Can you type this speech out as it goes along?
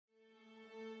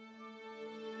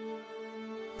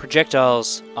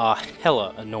Projectiles are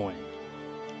hella annoying.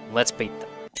 Let's beat them.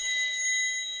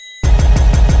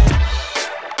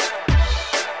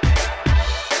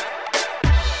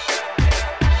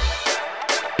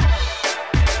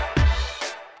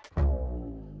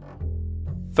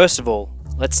 First of all,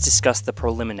 let's discuss the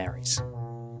preliminaries.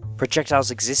 Projectiles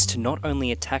exist to not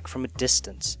only attack from a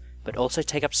distance, but also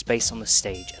take up space on the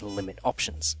stage and limit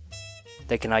options.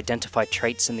 They can identify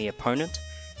traits in the opponent,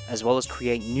 as well as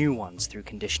create new ones through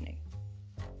conditioning.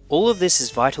 All of this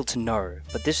is vital to know,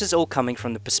 but this is all coming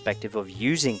from the perspective of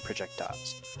using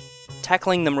projectiles.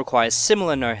 Tackling them requires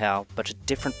similar know-how, but a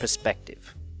different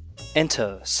perspective.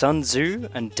 Enter Sun Tzu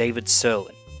and David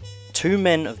Serlin, two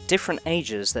men of different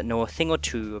ages that know a thing or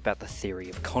two about the theory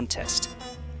of contest.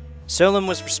 Serlin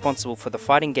was responsible for the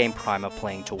fighting game primer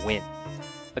Playing to Win,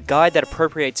 a guide that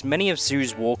appropriates many of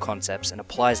Tzu's war concepts and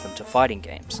applies them to fighting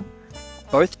games.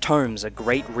 Both tomes are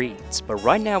great reads, but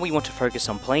right now we want to focus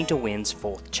on Playing to Win's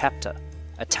 4th chapter,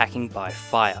 Attacking by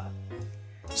Fire.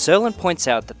 Serlin points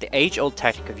out that the age-old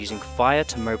tactic of using fire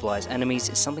to mobilize enemies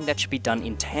is something that should be done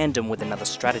in tandem with another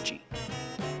strategy.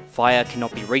 Fire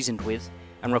cannot be reasoned with,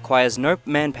 and requires no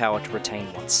manpower to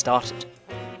retain once started.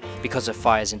 Because of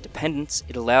fire's independence,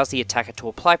 it allows the attacker to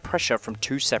apply pressure from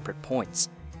two separate points.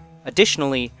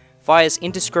 Additionally, fire's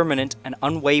indiscriminate and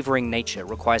unwavering nature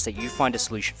requires that you find a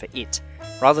solution for it,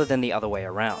 rather than the other way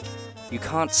around. You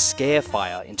can't scare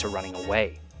fire into running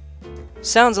away.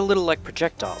 Sounds a little like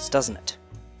projectiles, doesn't it?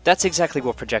 That's exactly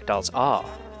what projectiles are,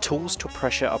 tools to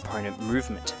pressure opponent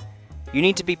movement. You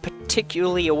need to be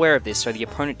particularly aware of this so the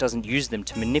opponent doesn't use them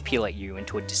to manipulate you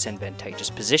into a disadvantageous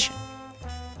position.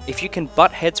 If you can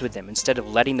butt heads with them instead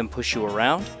of letting them push you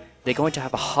around, they're going to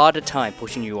have a harder time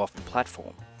pushing you off the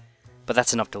platform. But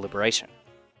that's enough deliberation.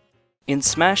 In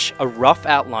Smash, a rough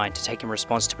outline to take in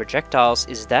response to projectiles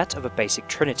is that of a basic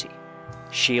trinity: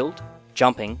 shield,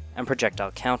 jumping, and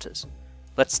projectile counters.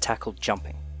 Let's tackle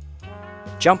jumping.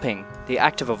 Jumping, the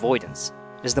act of avoidance,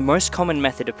 is the most common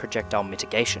method of projectile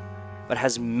mitigation, but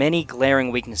has many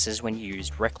glaring weaknesses when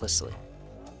used recklessly.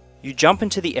 You jump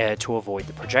into the air to avoid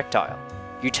the projectile.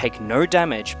 You take no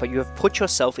damage, but you have put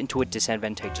yourself into a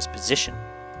disadvantageous position.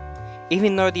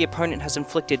 Even though the opponent has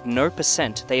inflicted no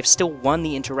percent, they have still won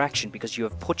the interaction because you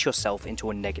have put yourself into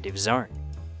a negative zone.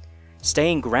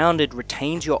 Staying grounded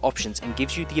retains your options and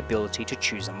gives you the ability to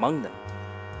choose among them.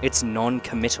 It's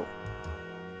non-committal.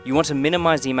 You want to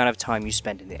minimize the amount of time you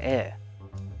spend in the air.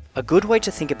 A good way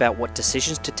to think about what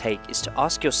decisions to take is to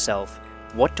ask yourself,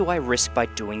 what do I risk by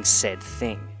doing said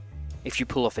thing? If you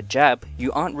pull off a jab,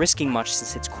 you aren't risking much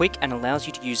since it's quick and allows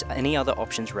you to use any other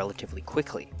options relatively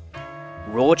quickly.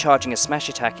 Raw charging a smash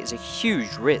attack is a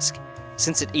huge risk,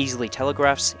 since it easily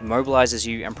telegraphs, immobilizes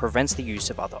you, and prevents the use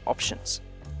of other options.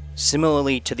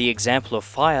 Similarly to the example of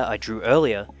fire I drew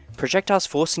earlier, projectiles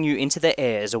forcing you into the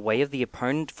air is a way of the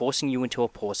opponent forcing you into a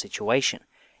poor situation,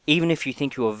 even if you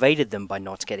think you evaded them by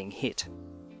not getting hit.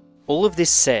 All of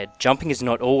this said, jumping is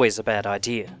not always a bad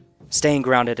idea. Staying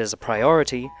grounded is a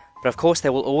priority, but of course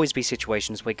there will always be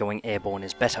situations where going airborne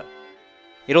is better.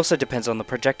 It also depends on the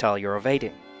projectile you're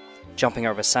evading. Jumping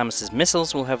over Samus's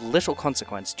missiles will have little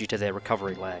consequence due to their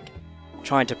recovery lag.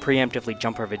 Trying to preemptively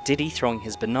jump over Diddy throwing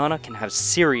his banana can have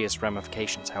serious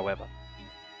ramifications, however.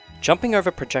 Jumping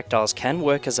over projectiles can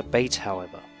work as a bait,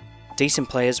 however. Decent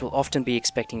players will often be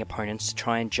expecting opponents to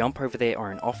try and jump over their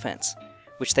own offense,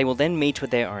 which they will then meet with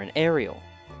their own aerial.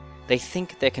 They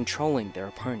think they're controlling their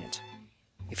opponent.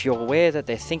 If you're aware that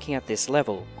they're thinking at this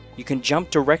level, you can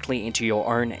jump directly into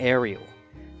your own aerial.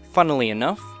 Funnily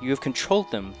enough, you have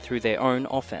controlled them through their own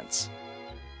offense.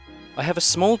 I have a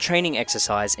small training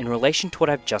exercise in relation to what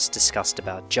I've just discussed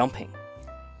about jumping.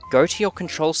 Go to your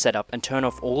control setup and turn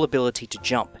off all ability to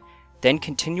jump, then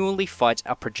continually fight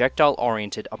a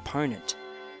projectile-oriented opponent.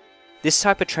 This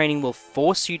type of training will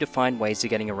force you to find ways of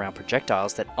getting around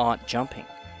projectiles that aren't jumping,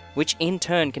 which in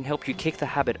turn can help you kick the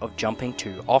habit of jumping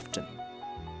too often.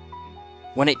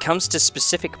 When it comes to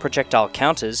specific projectile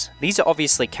counters, these are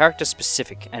obviously character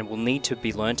specific and will need to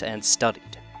be learnt and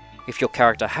studied. If your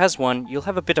character has one, you'll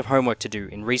have a bit of homework to do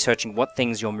in researching what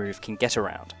things your move can get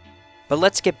around. But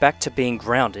let's get back to being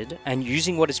grounded and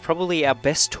using what is probably our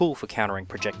best tool for countering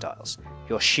projectiles,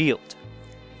 your shield.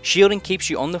 Shielding keeps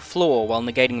you on the floor while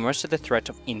negating most of the threat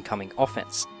of incoming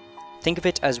offense. Think of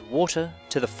it as water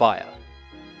to the fire.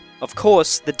 Of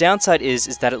course, the downside is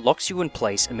that it locks you in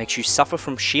place and makes you suffer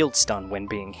from shield stun when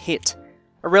being hit.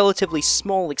 A relatively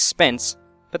small expense,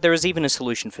 but there is even a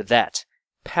solution for that: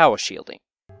 power shielding.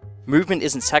 Movement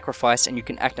isn't sacrificed and you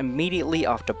can act immediately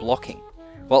after blocking,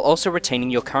 while also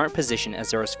retaining your current position as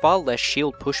there is far less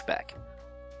shield pushback.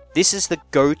 This is the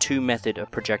go-to method of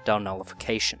projectile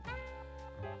nullification.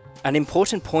 An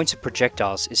important point of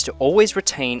projectiles is to always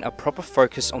retain a proper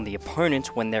focus on the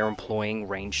opponent when they're employing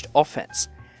ranged offense.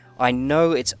 I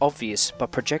know it's obvious,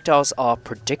 but projectiles are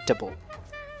predictable.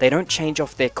 They don't change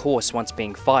off their course once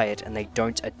being fired, and they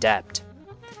don't adapt.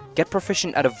 Get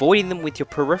proficient at avoiding them with your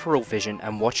peripheral vision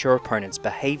and watch your opponent's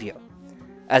behavior.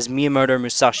 As Miyamoto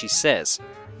Musashi says,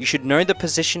 you should know the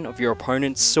position of your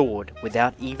opponent's sword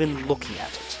without even looking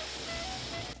at it.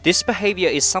 This behavior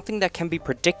is something that can be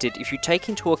predicted if you take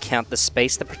into account the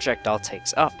space the projectile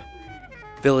takes up.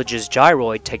 Villager's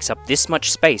gyroid takes up this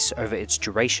much space over its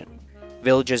duration.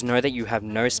 Villagers know that you have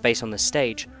no space on the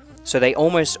stage, so they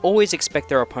almost always expect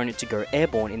their opponent to go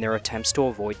airborne in their attempts to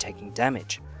avoid taking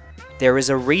damage. There is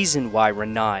a reason why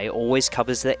Renai always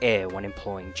covers the air when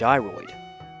employing gyroid.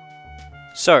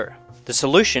 So, the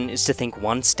solution is to think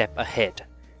one step ahead.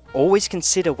 Always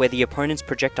consider where the opponent's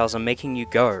projectiles are making you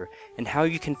go and how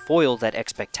you can foil that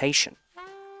expectation.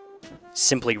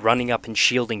 Simply running up and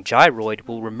shielding gyroid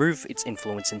will remove its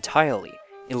influence entirely,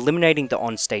 eliminating the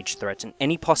on-stage threat and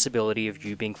any possibility of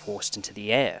you being forced into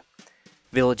the air.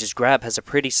 Villager's grab has a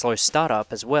pretty slow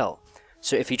startup as well,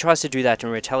 so if he tries to do that in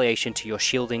retaliation to your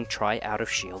shielding, try out of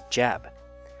shield jab.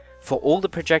 For all the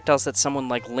projectiles that someone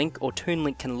like Link or Toon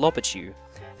Link can lob at you,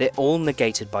 they're all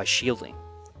negated by shielding.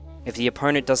 If the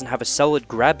opponent doesn't have a solid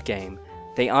grab game,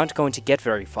 they aren't going to get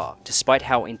very far, despite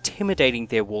how intimidating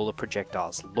their wall of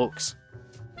projectiles looks.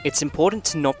 It's important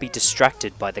to not be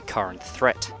distracted by the current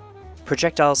threat.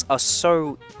 Projectiles are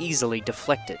so easily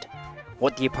deflected.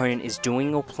 What the opponent is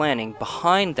doing or planning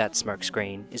behind that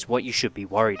smokescreen is what you should be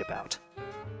worried about.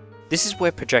 This is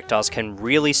where projectiles can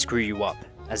really screw you up,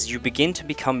 as you begin to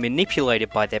become manipulated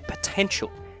by their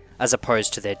potential, as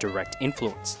opposed to their direct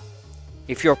influence.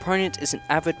 If your opponent is an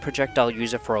avid projectile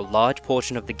user for a large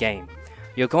portion of the game,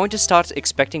 you're going to start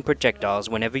expecting projectiles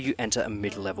whenever you enter a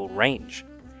mid-level range.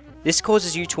 This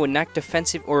causes you to enact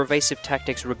defensive or evasive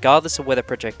tactics regardless of whether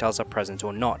projectiles are present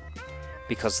or not,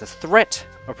 because the threat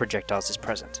of projectiles is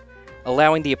present,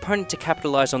 allowing the opponent to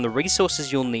capitalize on the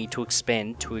resources you'll need to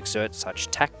expend to exert such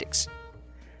tactics.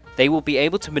 They will be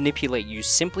able to manipulate you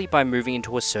simply by moving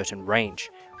into a certain range,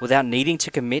 without needing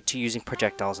to commit to using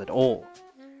projectiles at all.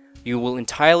 You will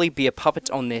entirely be a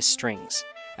puppet on their strings,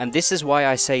 and this is why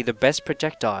I say the best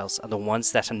projectiles are the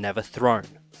ones that are never thrown.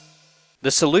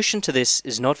 The solution to this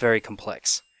is not very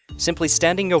complex. Simply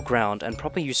standing your ground and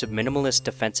proper use of minimalist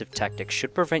defensive tactics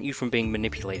should prevent you from being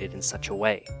manipulated in such a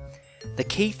way. The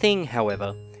key thing,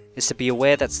 however, is to be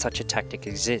aware that such a tactic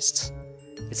exists.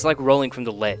 It's like rolling from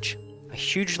the ledge, a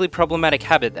hugely problematic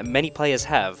habit that many players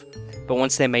have, but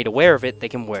once they're made aware of it, they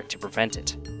can work to prevent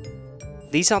it.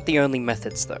 These aren't the only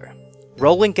methods though.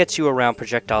 Rolling gets you around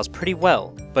projectiles pretty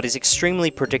well, but is extremely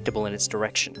predictable in its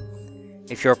direction.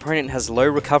 If your opponent has low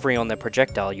recovery on their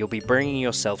projectile, you'll be bringing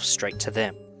yourself straight to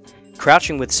them.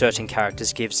 Crouching with certain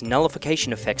characters gives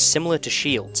nullification effects similar to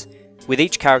shields, with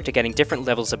each character getting different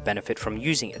levels of benefit from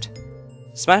using it.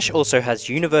 Smash also has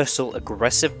universal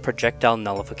aggressive projectile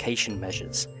nullification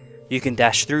measures. You can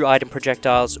dash through item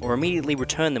projectiles or immediately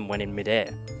return them when in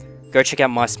midair. Go check out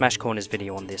my Smash Corners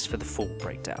video on this for the full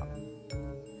breakdown.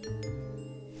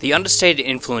 The understated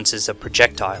influences of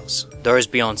projectiles, those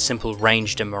beyond simple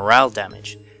ranged and morale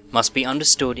damage, must be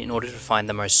understood in order to find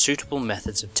the most suitable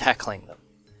methods of tackling them.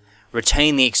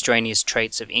 Retain the extraneous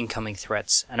traits of incoming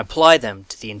threats and apply them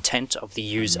to the intent of the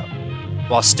user,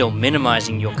 while still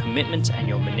minimizing your commitment and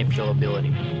your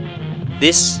manipulability.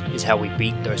 This is how we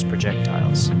beat those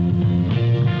projectiles.